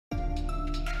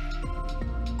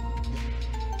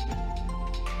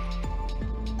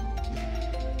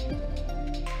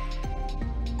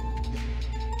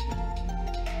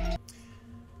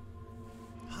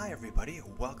everybody,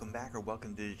 welcome back or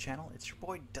welcome to the channel. It's your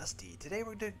boy Dustee. Today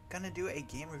we're gonna do a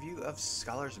game review of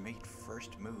Scholar's Mate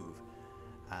First Move.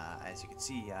 As you can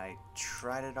see, I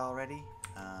tried it already.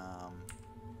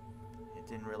 It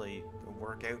didn't really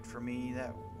work out for me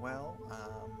that well.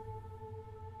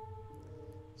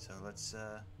 So let's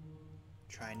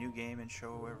try a new game and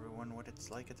show everyone what it's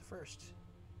like at the first.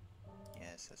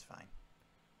 Yes, that's fine.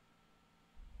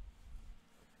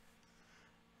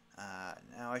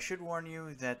 Now I should warn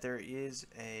you that there was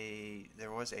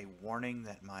a warning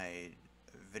that my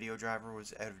video driver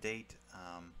was out of date.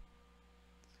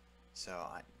 So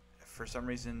for some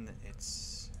reason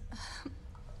it's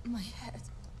my head.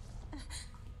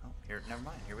 Oh, here, never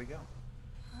mind. Here we go.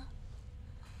 Huh?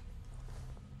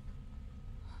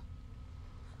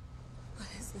 What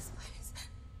is this place?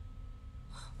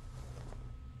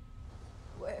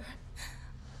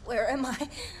 Where am I?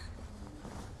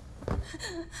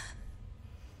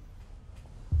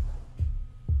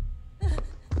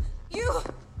 You!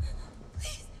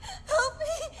 Please, help me!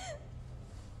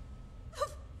 The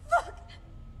fuck?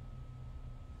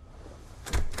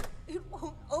 It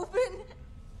won't open.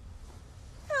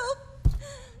 Help!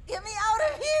 Get me out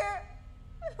of here!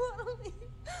 I want to leave.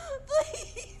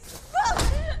 Please!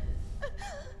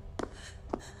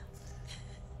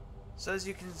 So as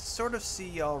you can sort of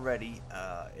see already,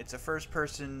 it's a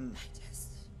first-person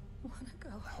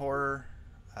horror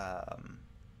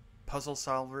puzzle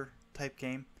solver type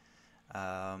game.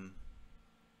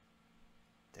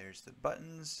 There's the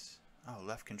buttons. Oh,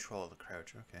 left control to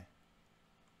crouch. Okay.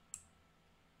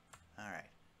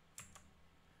 Alright.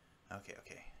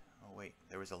 Okay. Oh wait,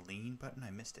 there was a lean button?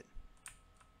 I missed it.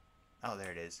 Oh,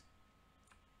 there it is.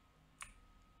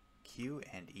 Q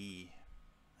and E.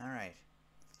 Alright.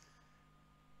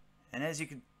 And as you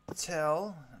can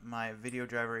tell, my video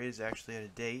driver is actually out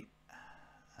of date.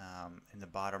 In the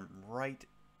bottom right,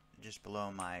 just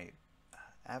below my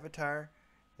avatar,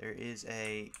 there is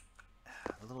a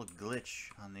little glitch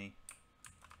on the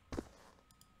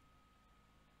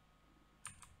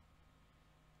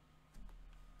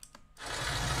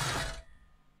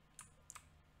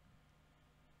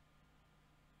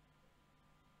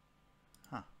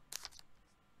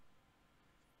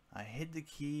I hid the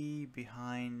key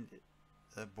behind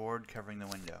the board covering the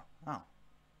window. Oh.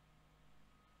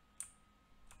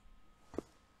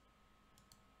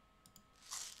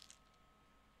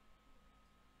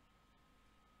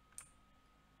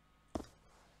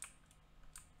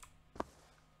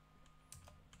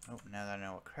 Oh, now that I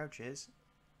know what crouch is,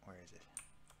 where is it?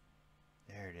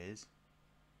 There it is.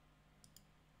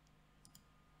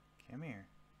 Come here.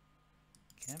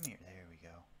 Come here. There we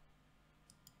go.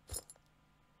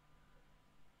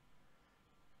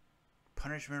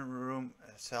 Punishment room,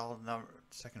 cell number,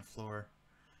 second floor.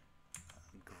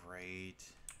 Great.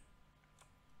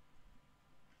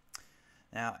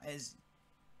 Now, as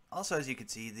you can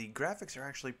see, the graphics are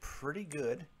actually pretty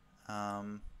good.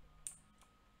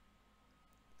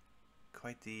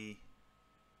 Quite the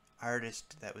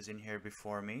artist that was in here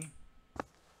before me.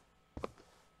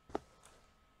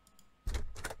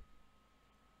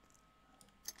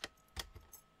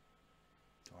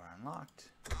 Door unlocked.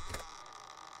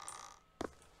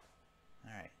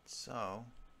 Alright, so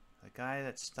the guy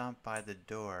that stomped by the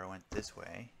door went this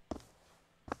way.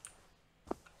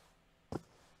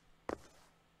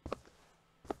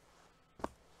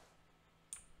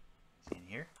 Is he in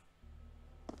here?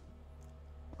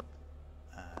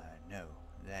 No.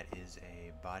 That is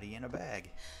a body in a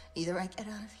bag. Either I get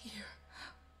out of here,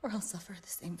 or I'll suffer the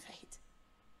same fate.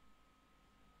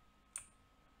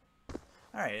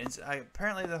 Alright,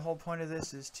 apparently the whole point of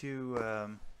this is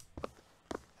to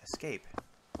escape.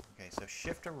 Okay, so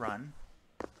shift to run.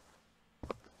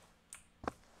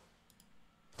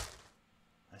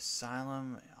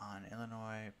 Asylum on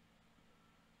Illinois.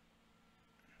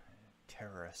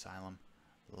 Terror Asylum.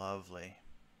 Lovely.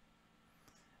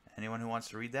 Anyone who wants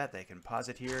to read that, they can pause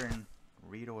it here and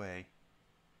read away.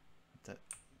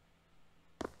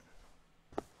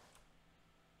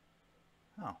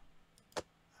 Oh.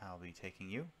 I'll be taking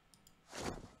you.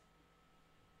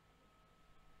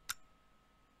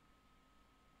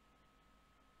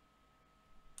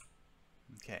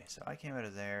 Okay, so I came out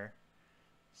of there.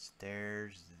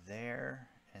 Stairs there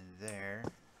and there.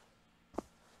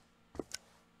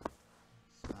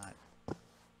 It's not...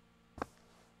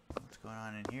 What's going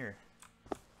on in here?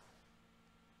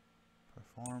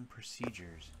 Perform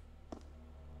procedures.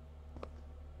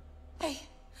 Hey,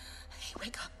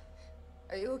 wake up.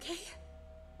 Are you okay?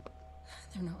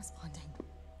 They're not responding.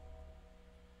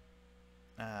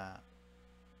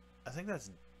 I think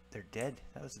they're dead.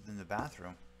 That was in the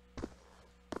bathroom.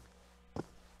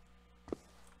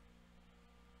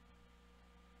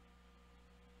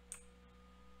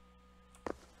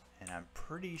 And I'm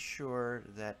pretty sure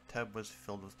that tub was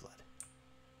filled with blood.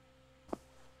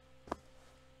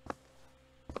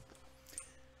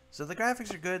 So the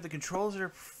graphics are good. The controls are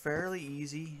fairly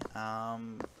easy.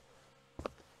 The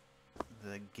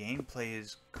gameplay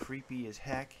is creepy as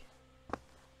heck.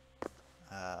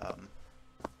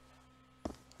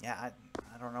 Yeah, I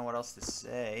don't know what else to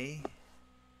say.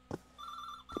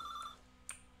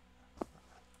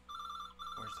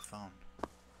 Where's the phone?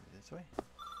 Is it this way?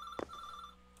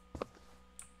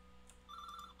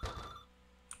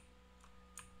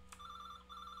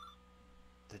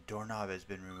 The doorknob has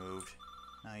been removed.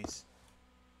 Nice.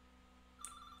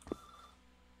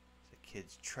 The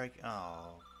kid's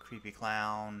oh, creepy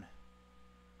clown.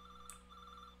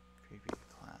 Creepy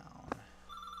clown.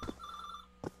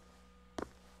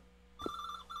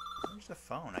 Where's the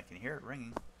phone? I can hear it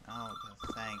ringing. Oh,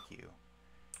 thank you.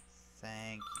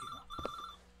 Thank you.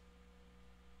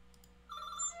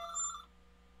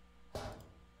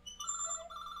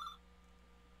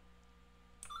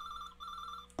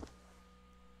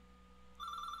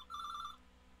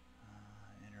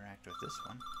 Interact with this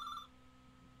one.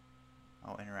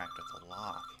 Oh, interact with the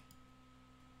lock.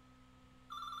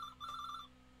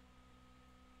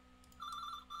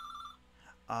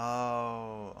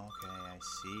 Oh, okay, I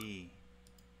see.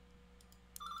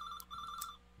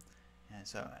 And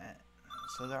so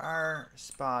there are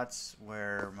spots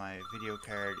where my video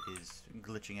card is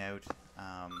glitching out.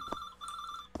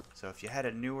 So if you had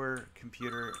a newer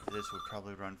computer, this would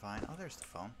probably run fine. Oh, there's the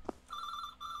phone.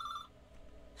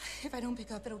 If I don't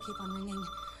pick up, it'll keep on ringing.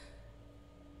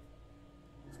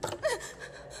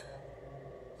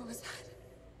 What was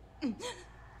that?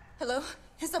 Hello?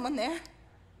 Is someone there?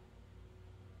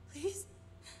 Please?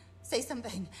 Say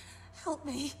something. Help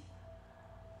me.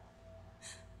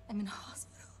 I'm in a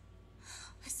hospital.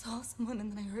 I saw someone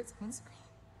and then I heard someone scream.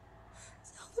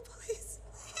 Tell the police,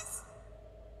 please.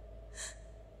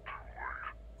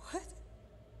 What?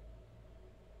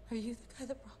 Are you the guy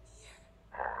that brought me here?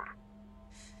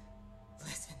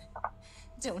 Listen,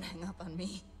 don't hang up on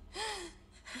me.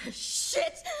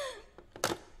 Shit!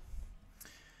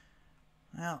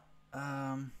 Well,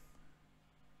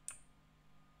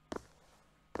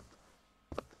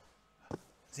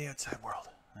 the outside world.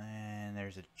 And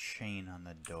there's a chain on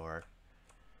the door.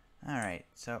 Alright,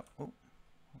 so, oh,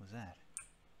 what was that?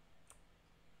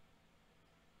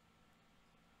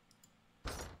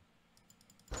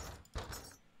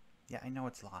 Yeah, I know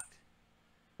it's locked.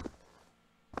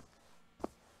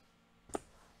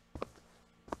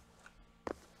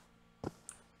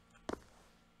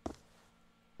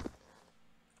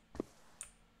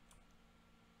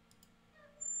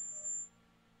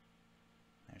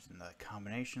 There's another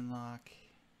combination lock.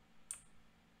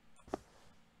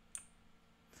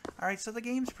 Alright, so the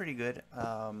game's pretty good.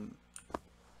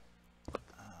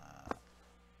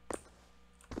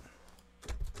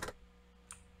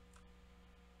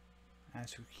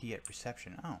 Ask for key at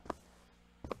reception. Oh.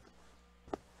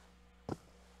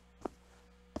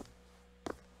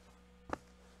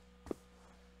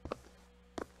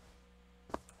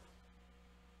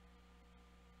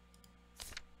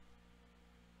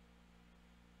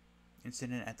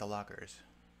 Incident at the lockers.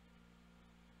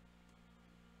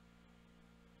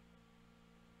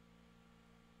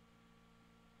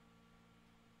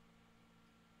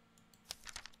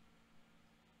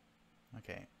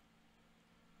 Okay.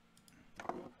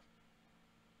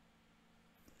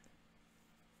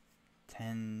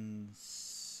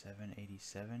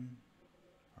 $10,787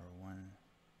 or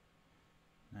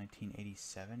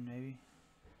 1987 maybe.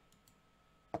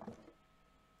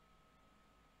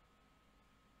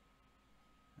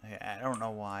 I don't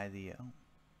know why the oh,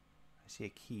 I see a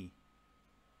key.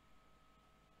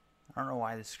 I don't know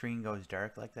why the screen goes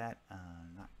dark like that.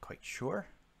 Not quite sure.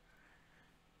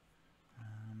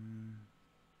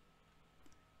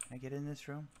 Can I get in this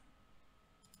room?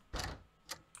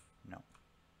 No.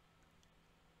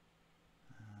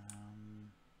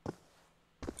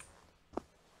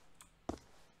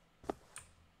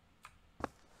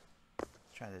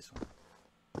 Let's try this one.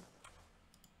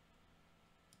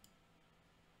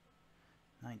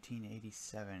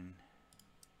 1987.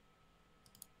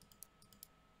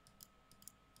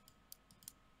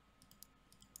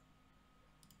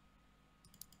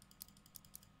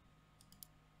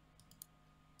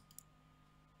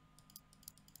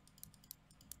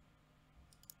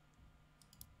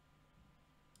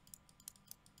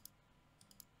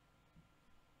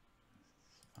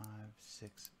 Five,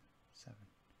 six, seven.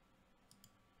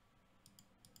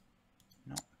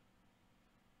 No.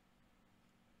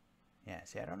 Yeah,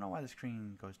 see, I don't know why the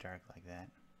screen goes dark like that.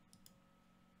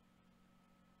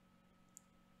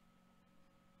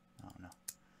 Oh, no.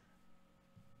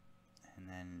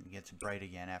 gets bright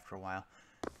again after a while.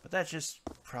 But that's just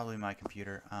probably my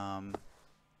computer.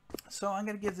 So I'm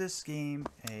going to give this game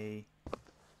I'm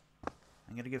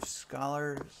going to give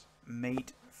Scholar's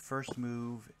Mate First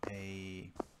Move a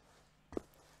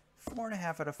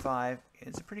 4.5 out of 5.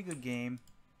 It's a pretty good game.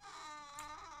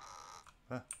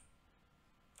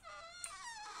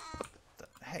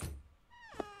 Hey,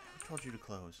 who told you to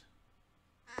close?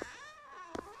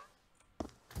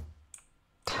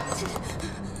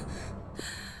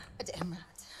 A damn rat.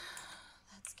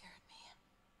 That scared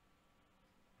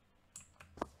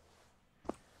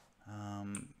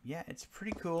me. Yeah, it's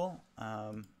pretty cool.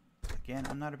 Again,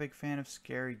 I'm not a big fan of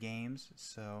scary games,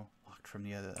 so locked from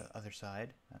the other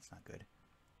side. That's not good.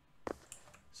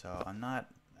 So I'm not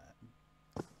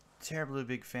a terribly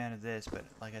big fan of this, but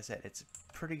like I said, it's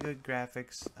pretty good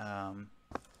graphics.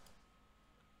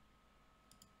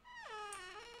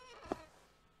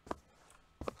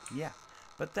 Yeah,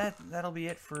 but that'll be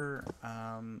it for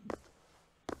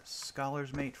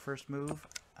Scholar's Mate First Move.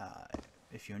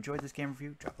 If you enjoyed this game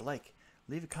review, drop a like,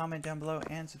 leave a comment down below,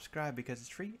 and subscribe because it's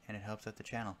free and it helps out the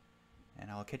channel. And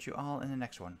I'll catch you all in the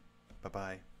next one.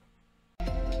 Bye-bye.